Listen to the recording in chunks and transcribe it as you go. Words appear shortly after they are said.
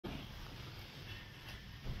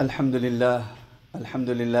الحمد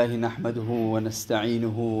لله نحمده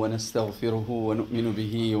ونستعينه ونستغفره ونؤمن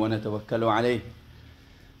به ونتوكل عليه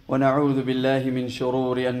ونعوذ بالله من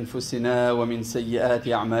شرور أنفسنا ومن سيئات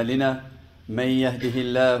أعمالنا من يهده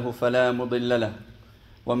الله فلا مضل له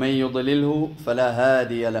ومن يضلله فلا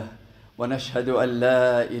هادي له ونشهد أن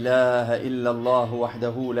لا إله إلا الله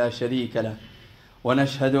وحده لا شريك له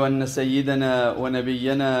ونشهد أن سيدنا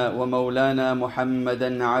ونبينا ومولانا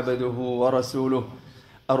محمدا عبده ورسوله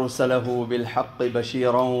أرسله بالحق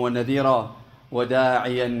بشيرا ونذيرا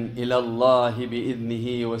وداعيا إلى الله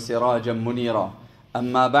بإذنه وسراجا منيرا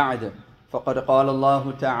أما بعد فقد قال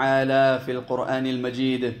الله تعالى في القرآن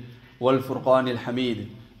المجيد والفرقان الحميد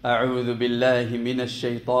أعوذ بالله من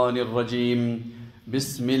الشيطان الرجيم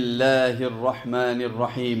بسم الله الرحمن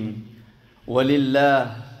الرحيم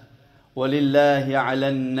ولله على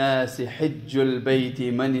الناس حج البيت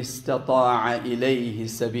من استطاع إليه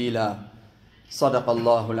سبيلا صدق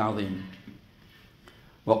الله العظيم.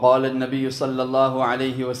 وقال النبي صلى الله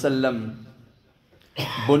عليه وسلم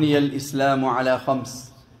بني الإسلام على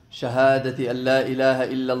خمس شهادة أن لا إله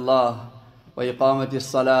إلا الله وإقامة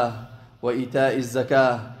الصلاة وإيتاء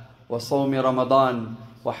الزكاة وصوم رمضان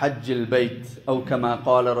وحج البيت أو كما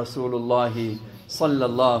قال رسول الله صلى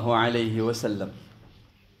الله عليه وسلم.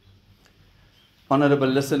 Honorable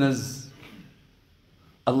listeners,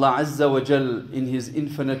 Allah Azza wa Jal, in His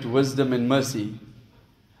infinite wisdom and mercy,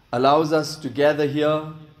 allows us to gather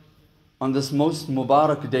here on this most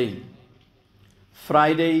Mubarak day.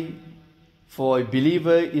 Friday for a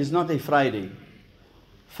believer is not a Friday.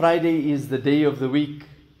 Friday is the day of the week,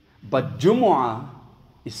 but Jumu'ah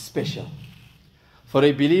is special. For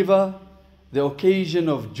a believer, the occasion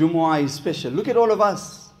of Jumu'ah is special. Look at all of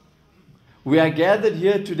us. We are gathered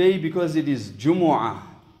here today because it is Jumu'ah.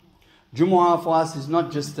 Jumu'ah for us is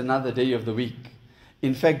not just another day of the week.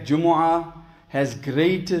 In fact, Jumu'ah has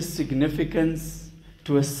greater significance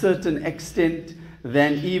to a certain extent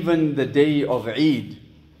than even the day of Eid.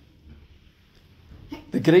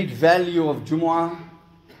 The great value of Jumu'ah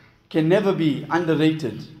can never be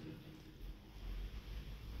underrated.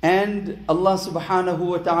 And Allah subhanahu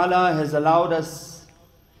wa ta'ala has allowed us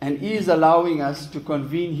and is allowing us to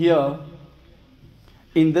convene here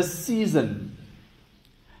in this season.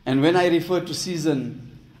 And when I refer to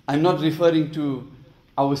season, I'm not referring to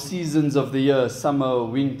our seasons of the year, summer,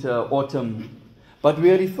 winter, autumn, but we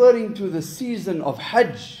are referring to the season of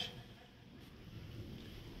Hajj.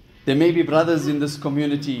 There may be brothers in this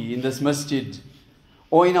community, in this masjid,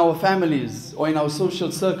 or in our families, or in our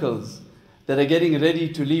social circles that are getting ready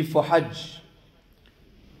to leave for Hajj.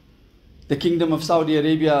 The Kingdom of Saudi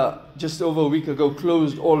Arabia just over a week ago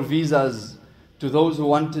closed all visas to those who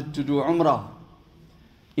wanted to do Umrah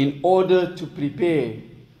in order to prepare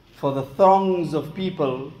for the throngs of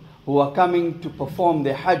people who are coming to perform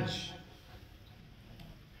their Hajj.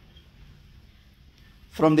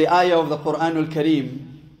 From the ayah of the Quran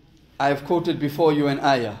al-Kareem, I have quoted before you an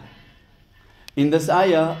ayah. In this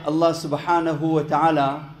ayah, Allah subhanahu wa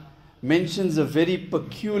ta'ala mentions a very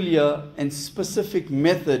peculiar and specific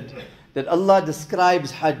method that Allah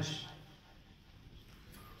describes Hajj.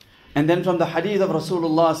 And then from the hadith of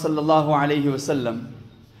Rasulullah sallallahu alayhi wasallam,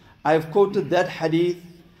 I have quoted that hadith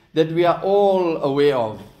that we are all aware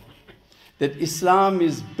of, that Islam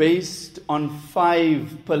is based on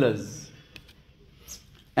 5 pillars.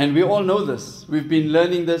 And we all know this. We've been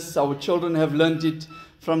learning this. Our children have learned it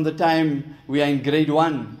from the time we are in grade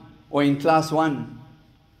 1 or in class 1.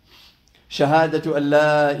 Shahadatu an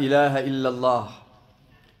la ilaha illallah.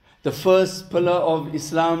 The first pillar of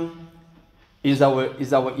Islam is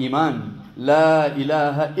our iman. La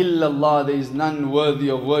ilaha illallah. There is none worthy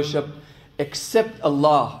of worship except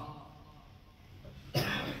Allah.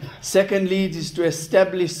 Secondly, it is to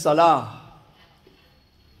establish salah.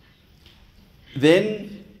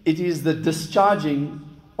 Then it is the discharging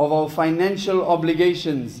of our financial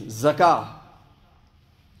obligations, zakah.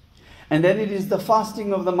 And then it is the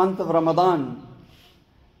fasting of the month of Ramadan.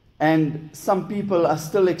 And some people are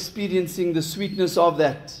still experiencing the sweetness of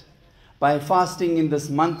that by fasting in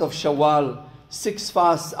this month of Shawwal, 6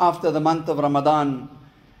 fasts after the month of Ramadan.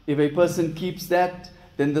 If a person keeps that,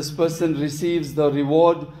 then this person receives the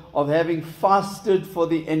reward of having fasted for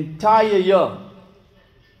the entire year.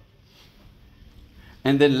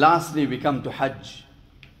 And then lastly, we come to Hajj.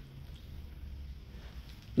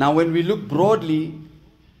 Now when we look broadly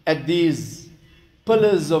at these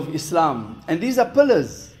pillars of Islam, and these are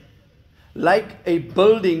pillars, like a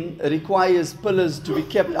building requires pillars to be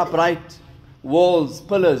kept upright, walls,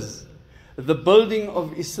 pillars. The building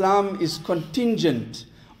of Islam is contingent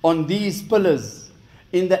on these pillars,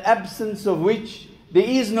 in the absence of which There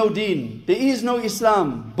is no deen. There is no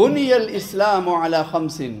Islam. Buniya al-Islamu ala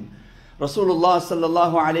khamsin. Rasulullah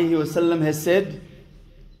sallallahu alayhi wasallam has said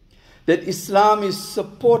that Islam is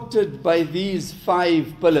supported by these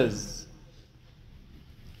 5 pillars.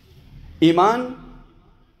 Iman.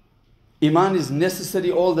 Iman is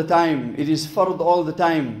necessary all the time. It is fard all the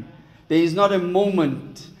time. There is not a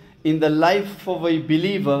moment in the life of a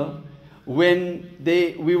believer when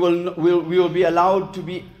we will be allowed to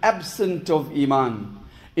be absent of Iman.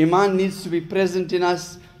 Iman needs to be present in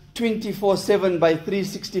us 24/7 by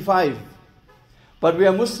 365. But we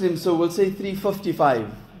are Muslims, so we'll say 355.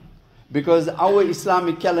 Because our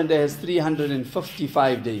Islamic calendar has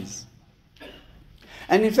 355 days.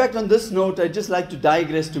 And in fact, on this note, I'd just like to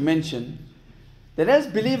digress to mention that as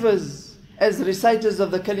believers, as reciters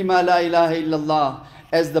of the kalima la ilaha illallah,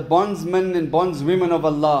 as the bondsmen and bondswomen of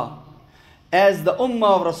Allah, as the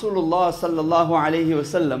ummah of Rasulullah sallallahu alayhi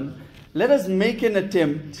wasallam, let us make an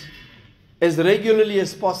attempt as regularly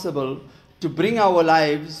as possible to bring our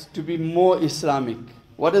lives to be more Islamic.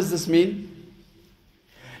 What does this mean?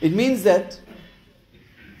 It means that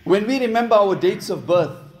when we remember our dates of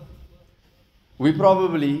birth, we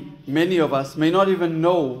probably, many of us, may not even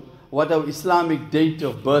know what our Islamic date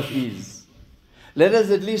of birth is. Let us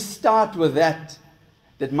at least start with that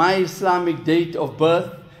my Islamic date of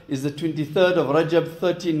birth is the 23rd of Rajab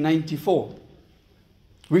 1394.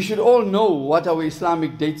 We should all know what our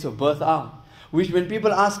Islamic dates of birth are. When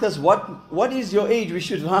people ask us, what is your age? We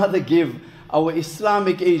should rather give our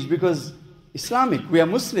Islamic age, because Islamic, we are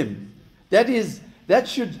Muslim. That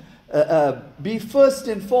should be first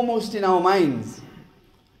and foremost in our minds.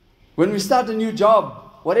 When we start a new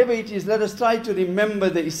job, whatever it is, let us try to remember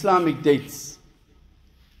the Islamic dates.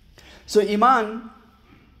 So Iman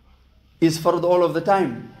is fard all of the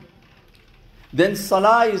time. Then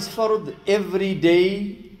Salah is fard every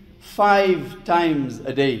day, 5 times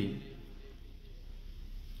a day.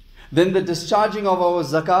 Then the discharging of our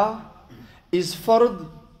zakah is fard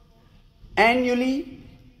annually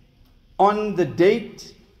on the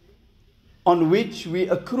date on which we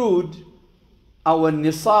accrued our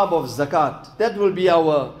nisab of zakat. That will be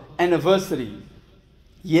our anniversary.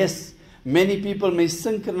 Yes, many people may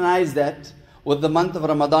synchronize that with the month of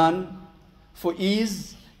Ramadan for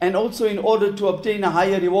ease and also in order to obtain a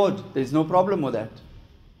higher reward. There is no problem with that.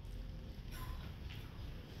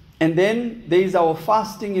 And then there is our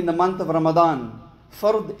fasting in the month of Ramadan,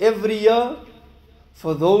 fard every year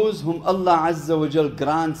for those whom Allah Azza wa Jal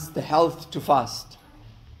grants the health to fast.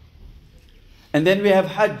 And then we have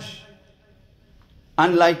Hajj.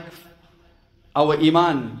 Unlike our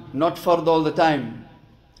Iman, not fard all the time.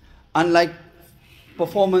 Unlike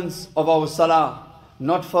performance of our Salah,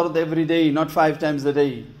 not fard every day, not 5 times a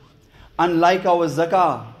day. Unlike our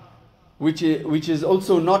Zakah, which is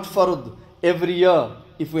also not fard every year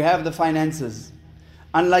if we have the finances.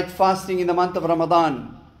 Unlike fasting in the month of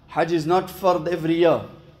Ramadan, Hajj is not fard every year.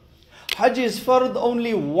 Hajj is fard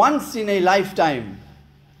only once in a lifetime.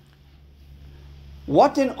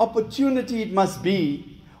 What an opportunity it must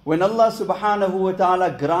be when Allah subhanahu wa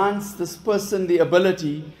ta'ala grants this person the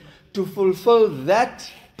ability to fulfill that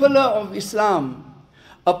pillar of Islam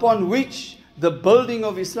upon which the building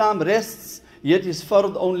of Islam rests, yet is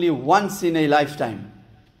fard only once in a lifetime.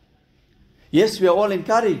 Yes, we are all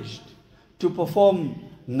encouraged to perform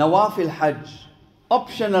nawafil hajj,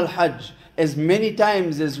 optional hajj, as many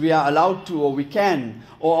times as we are allowed to or we can,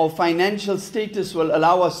 or our financial status will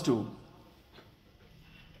allow us to.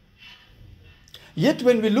 Yet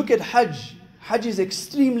when we look at hajj, hajj is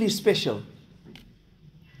extremely special.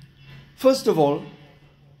 First of all,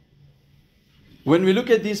 when we look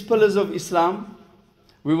at these pillars of Islam,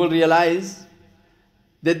 we will realize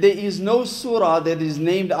that there is no surah that is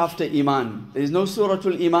named after Iman. There is no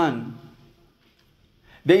Suratul Iman.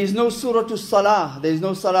 There is no Suratul Salah. There is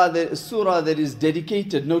no surah that is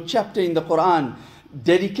dedicated, no chapter in the Quran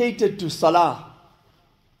dedicated to Salah.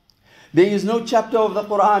 There is no chapter of the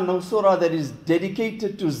Quran, no surah that is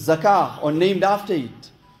dedicated to zakah or named after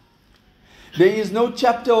it. There is no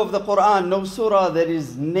chapter of the Quran, no surah that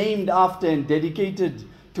is named after and dedicated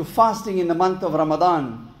to fasting in the month of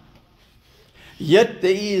Ramadan. Yet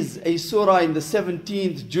there is a surah in the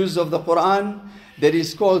 17th juz of the Quran that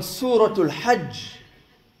is called Suratul Hajj.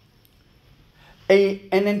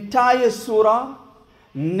 An entire surah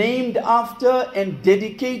named after and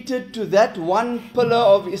dedicated to that one pillar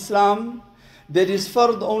of Islam that is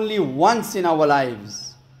fard only once in our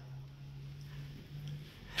lives.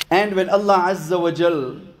 And when Allah Azza wa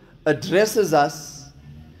Jal addresses us,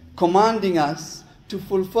 commanding us to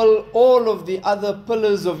fulfill all of the other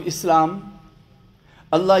pillars of Islam,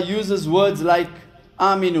 Allah uses words like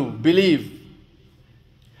Aminu, believe.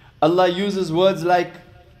 Allah uses words like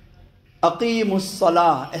aqimus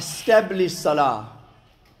salah, establish salah.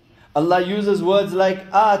 Allah uses words like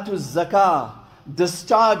atuz zakah,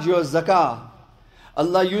 discharge your zakah.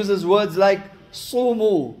 Allah uses words like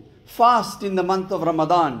sumu, fast in the month of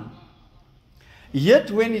Ramadan.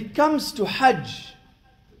 Yet when it comes to Hajj,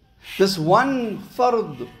 this one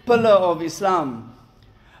fard pillar of Islam,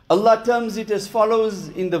 Allah terms it as follows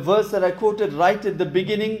in the verse that I quoted right at the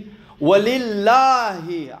beginning,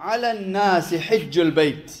 وَلِلَّهِ عَلَى النَّاسِ حِجُّ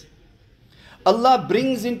الْبَيْتِ. Allah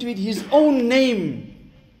brings into it His own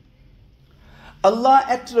name. Allah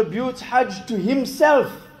attributes Hajj to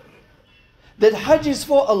Himself. That Hajj is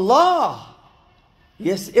for Allah.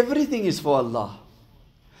 Yes, everything is for Allah.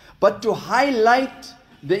 But to highlight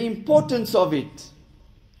the importance of it,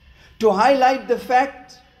 to highlight the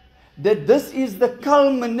fact that this is the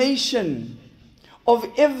culmination of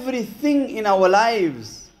everything in our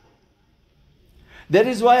lives. That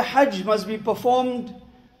is why Hajj must be performed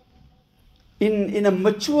in a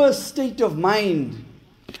mature state of mind.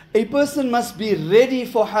 A person must be ready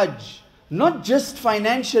for Hajj, not just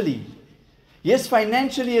financially. Yes,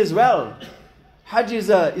 financially as well. Hajj is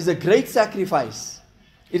a great sacrifice.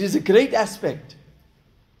 It is a great aspect.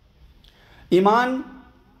 Iman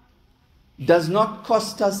does not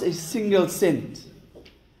cost us a single cent.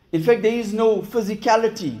 In fact, there is no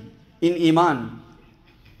physicality in Iman.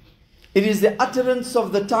 It is the utterance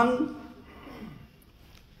of the tongue,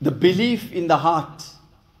 the belief in the heart.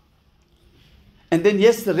 And then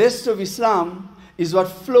yes, the rest of Islam is what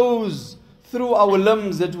flows through our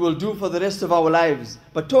limbs that we'll do for the rest of our lives.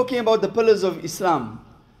 But talking about the pillars of Islam,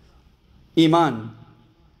 Iman.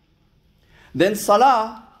 Then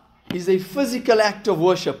Salah is a physical act of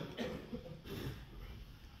worship.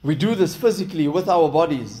 We do this physically with our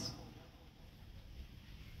bodies.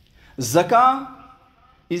 Zakah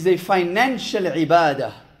is a financial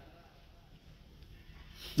ibadah.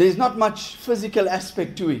 There is not much physical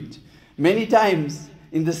aspect to it. Many times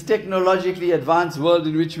in this technologically advanced world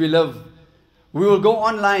in which we live, we will go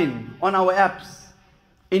online on our apps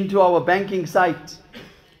into our banking site.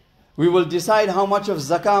 We will decide how much of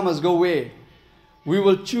zakah must go where. We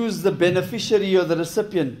will choose the beneficiary or the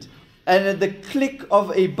recipient, and at the click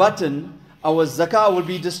of a button, our zakah will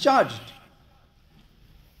be discharged.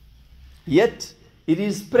 Yet, it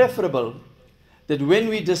is preferable that when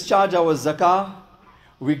we discharge our zakah,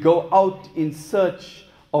 we go out in search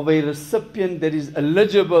of a recipient that is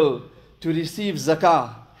eligible to receive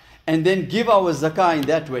zakah, and then give our zakah in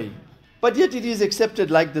that way. But yet it is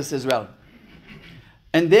accepted like this as well.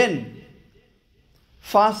 And then,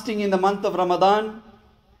 fasting in the month of Ramadan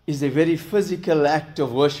is a very physical act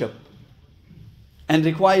of worship and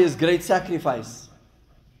requires great sacrifice.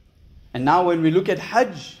 And now when we look at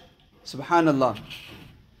Hajj, subhanallah,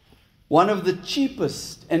 one of the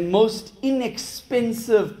cheapest and most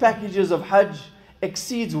inexpensive packages of Hajj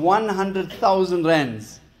exceeds 100,000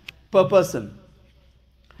 rands per person.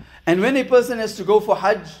 And when a person has to go for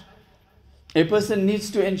Hajj, a person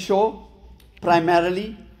needs to ensure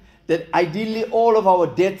primarily that ideally all of our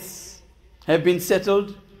debts have been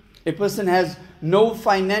settled. A person has no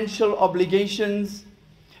financial obligations,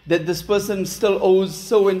 that this person still owes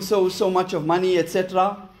so and so much of money,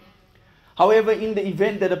 etc. However, in the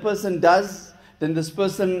event that a person does, then this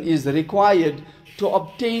person is required to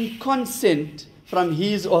obtain consent from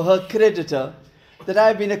his or her creditor that I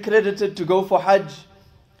have been accredited to go for Hajj.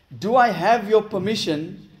 Do I have your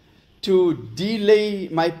permission to delay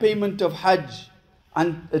my payment of Hajj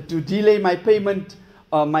and to delay my payment,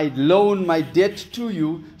 my loan, my debt to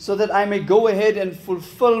you, so that I may go ahead and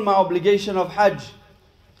fulfill my obligation of Hajj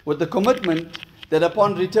with the commitment that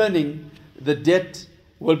upon returning, the debt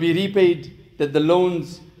will be repaid, that the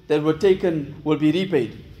loans that were taken will be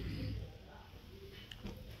repaid.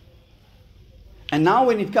 And now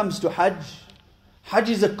when it comes to Hajj, Hajj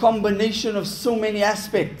is a combination of so many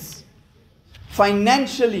aspects.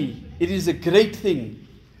 Financially, it is a great thing.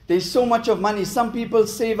 There is so much of money. Some people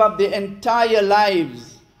save up their entire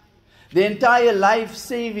lives. Their entire life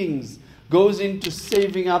savings goes into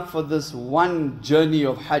saving up for this one journey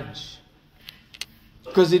of Hajj,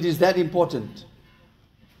 because it is that important.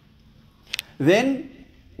 Then,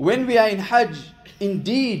 when we are in Hajj,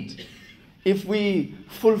 indeed, if we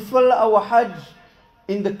fulfill our Hajj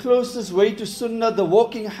in the closest way to Sunnah, the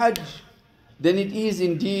walking Hajj, then it is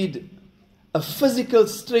indeed a physical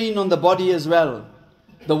strain on the body as well.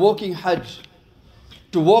 The walking Hajj.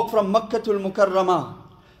 To walk from Makkah to Al-Mukarramah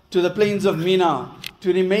to the plains of Mina,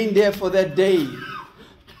 to remain there for that day.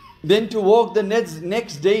 Then to walk the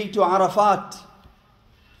next day to Arafat.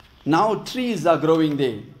 Now trees are growing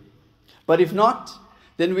there. But if not,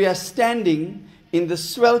 then we are standing in the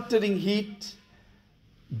sweltering heat,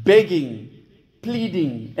 begging,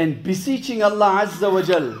 pleading and beseeching Allah Azza wa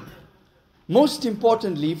Jal, most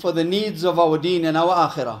importantly for the needs of our deen and our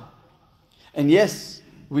akhirah. And yes,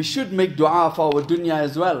 we should make dua for our dunya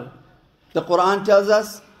as well. The Quran tells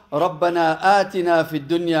us, رَبَّنَا آتِنَا فِي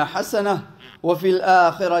الدُّنْيَا حَسَنَةً وَفِي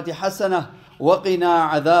الْآخِرَةِ حَسَنَةً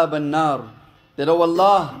وَقِنَا عَذَابَ النَّارِ. That, oh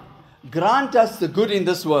Allah, grant us the good in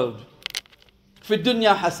this world. فِي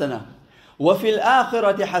الدُّنْيا حَسَنَةً وَفِي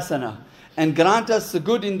الْآخِرَةِ حَسَنَةً. And grant us the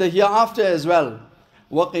good in the hereafter as well.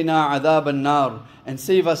 وَقِنَا عَذَابَ النَّارِ. And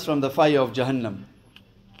save us from the fire of Jahannam.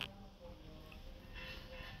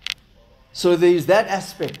 So there is that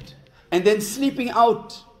aspect. And then sleeping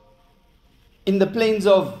out in the plains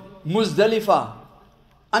of Muzdalifah,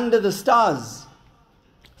 under the stars,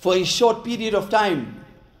 for a short period of time.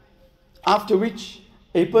 After which,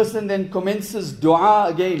 a person then commences dua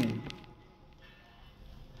again.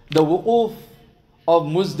 The wuquf of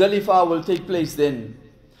Muzdalifah will take place then.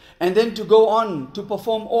 And then to go on to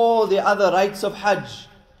perform all the other rites of Hajj.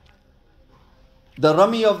 The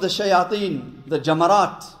rami of the shayateen, the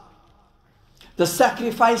jamarat. The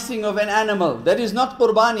sacrificing of an animal. That is not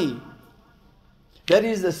qurbani. That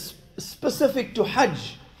is specific to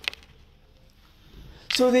Hajj.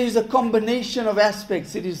 So there is a combination of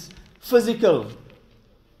aspects. It is physical.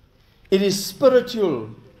 It is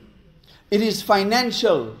spiritual. It is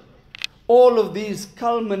financial. All of these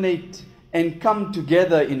culminate and come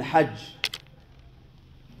together in Hajj.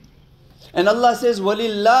 And Allah says,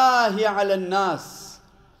 وَلِلَّهِ عَلَى النَّاسِ.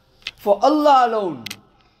 For Allah alone.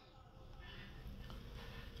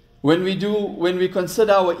 When we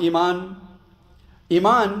consider our iman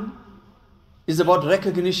is about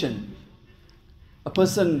recognition. A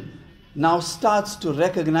person now starts to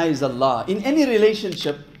recognize Allah. In any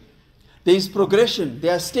relationship, there is progression,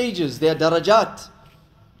 there are stages, there are darajat.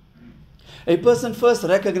 A person first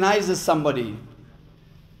recognizes somebody.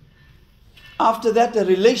 After that, a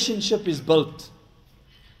relationship is built.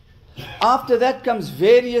 After that comes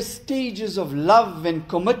various stages of love and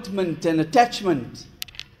commitment and attachment.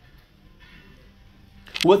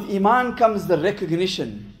 With iman comes the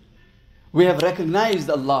recognition. We have recognized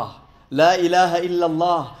Allah. La ilaha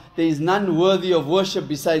illallah. There is none worthy of worship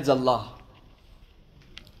besides Allah.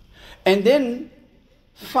 And then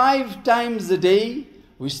 5 times a day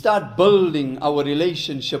we start building our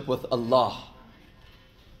relationship with Allah.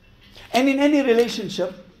 And in any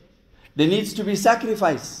relationship there needs to be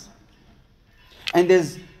sacrifice. And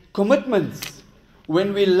there's commitments.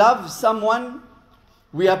 When we love someone,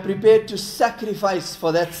 we are prepared to sacrifice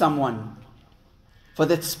for that someone, for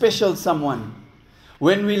that special someone.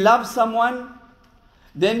 When we love someone,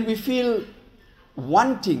 then we feel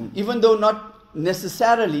wanting, even though not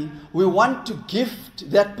necessarily, we want to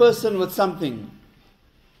gift that person with something.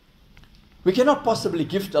 We cannot possibly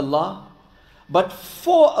gift Allah, but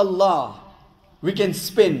for Allah, we can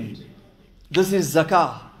spend. This is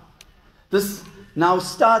zakah. This now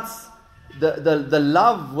starts the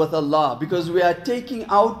love with Allah, because we are taking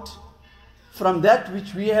out from that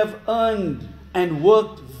which we have earned and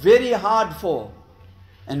worked very hard for,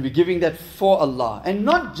 and we're giving that for Allah. And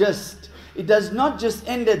not just, it does not just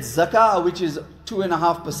end at zakah, which is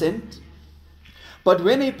 2.5%, but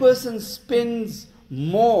when a person spends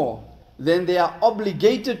more than they are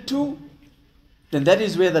obligated to, then that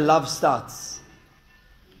is where the love starts.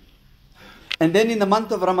 And then in the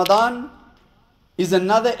month of Ramadan is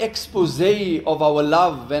another expose of our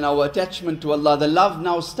love and our attachment to Allah. The love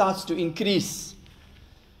now starts to increase.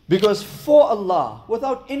 Because for Allah,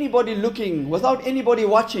 without anybody looking, without anybody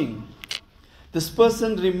watching, this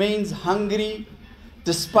person remains hungry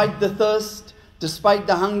despite the thirst, despite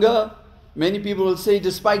the hunger. Many people will say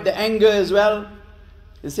despite the anger as well.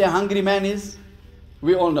 They say a hungry man is,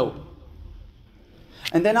 we all know.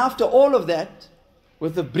 And then after all of that,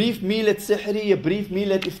 with a brief meal at Sihri, a brief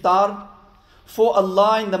meal at Iftar, for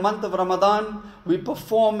Allah in the month of Ramadan, we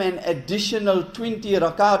perform an additional 20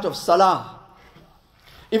 rakat of salah.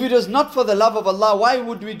 If it was not for the love of Allah, why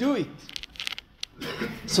would we do it?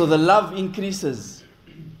 So the love increases.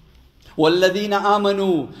 وَالَّذِينَ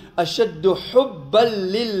آمَنُوا أَشَدُّ حُبًّا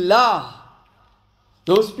لِلَّهِ.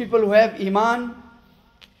 Those people who have iman,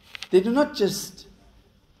 they do not just,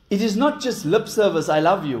 it is not just lip service, I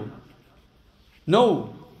love you.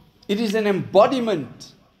 No, it is an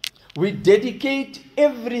embodiment. We dedicate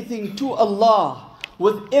everything to Allah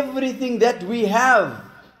with everything that we have.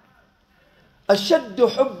 أَشَدُّ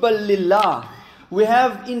حُبًّا لِلَّهِ. We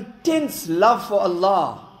have intense love for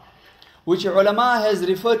Allah, which ulama has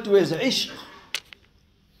referred to as ishq.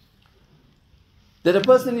 That a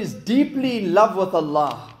person is deeply in love with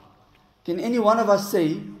Allah. Can any one of us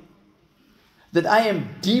say that I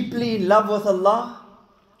am deeply in love with Allah,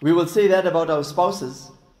 we will say that about our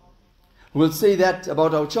spouses. We'll say that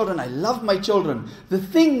about our children. I love my children. The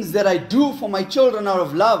things that I do for my children out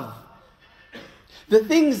of love. The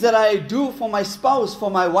things that I do for my spouse, for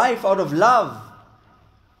my wife out of love.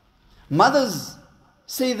 Mothers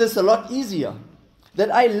say this a lot easier. That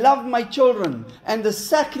I love my children and the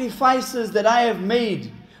sacrifices that I have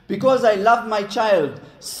made because I love my child.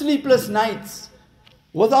 Sleepless nights,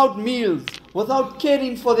 without meals, without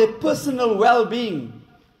caring for their personal well-being.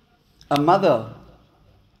 A mother,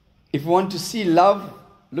 if you want to see love,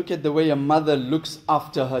 look at the way a mother looks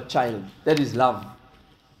after her child. That is love.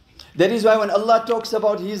 That is why when Allah talks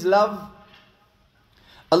about His love,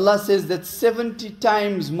 Allah says that 70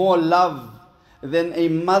 times more love than a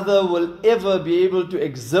mother will ever be able to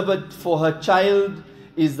exhibit for her child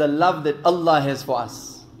is the love that Allah has for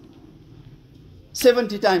us.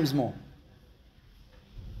 70 times more.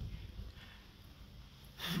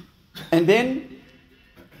 And then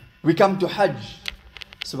we come to Hajj.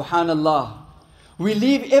 Subhanallah. We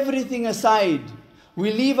leave everything aside.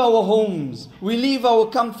 We leave our homes. We leave our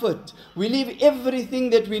comfort. We leave everything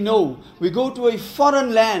that we know. We go to a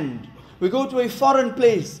foreign land. We go to a foreign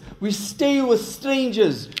place. We stay with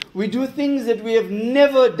strangers. We do things that we have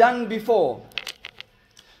never done before.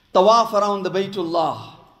 Tawaf around the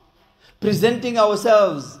Baytullah. Presenting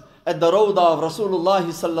ourselves at the Rawdah of Rasulullah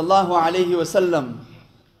sallallahu alayhi wasallam.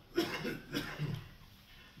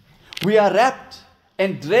 We are wrapped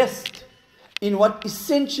and dressed in what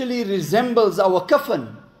essentially resembles our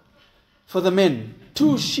kafan for the men.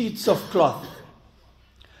 2 sheets of cloth.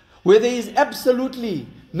 Where there is absolutely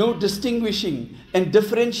no distinguishing and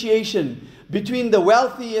differentiation between the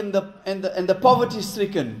wealthy and the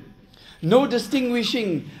poverty-stricken. No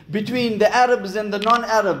distinguishing between the Arabs and the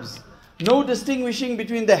non-Arabs. No distinguishing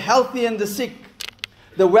between the healthy and the sick.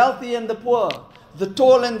 The wealthy and the poor. The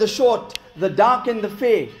tall and the short. The dark and the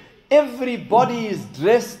fair. Everybody is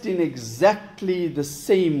dressed in exactly the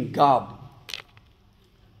same garb.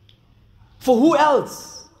 For who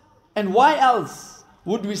else and why else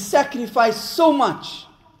would we sacrifice so much?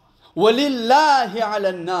 وَلِلَّهِ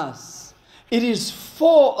عَلَى النَّاسِ. It is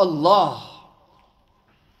for Allah.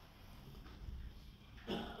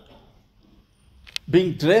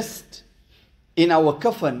 Being dressed in our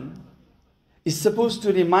kafan is supposed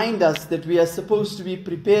to remind us that we are supposed to be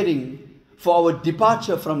preparing for our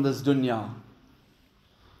departure from this dunya,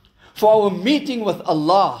 for our meeting with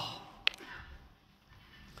Allah.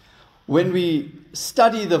 When we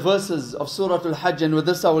study the verses of Surah Al-Hajj, and with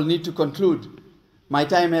this I will need to conclude. My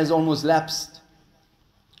time has almost lapsed.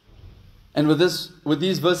 And with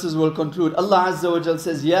these verses we'll conclude. Allah Azza wa Jal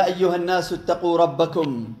says, Ya ayyuhan nasu ttaqu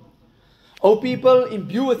rabbakum. O people,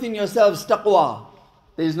 imbue within yourselves taqwa.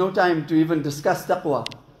 There is no time to even discuss taqwa.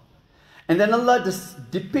 And then Allah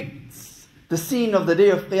depicts the scene of the day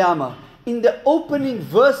of Qiyamah in the opening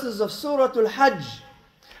verses of Surah Al-Hajj.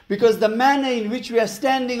 Because the manner in which we are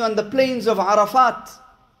standing on the plains of Arafat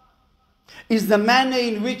is the manner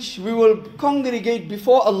in which we will congregate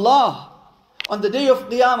before Allah on the day of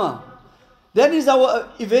Qiyamah. That is our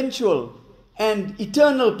eventual and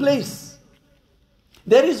eternal place.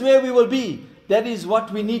 That is where we will be. That is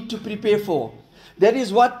what we need to prepare for. That is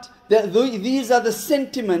these are the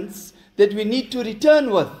sentiments that we need to return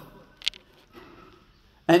with.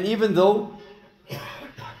 And even though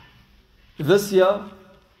this year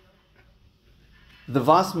the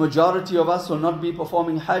vast majority of us will not be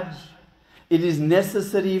performing Hajj, it is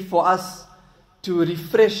necessary for us to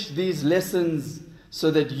refresh these lessons so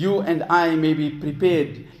that you and I may be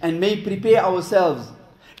prepared and may prepare ourselves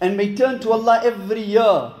and may turn to Allah every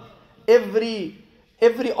year,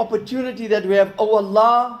 every opportunity that we have. Oh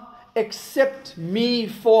Allah, accept me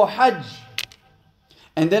for Hajj.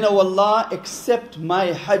 And then, oh Allah, accept my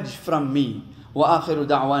Hajj from me. Wa akhiru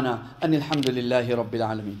da'wana anil hamdulillahi rabbil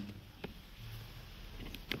alameen.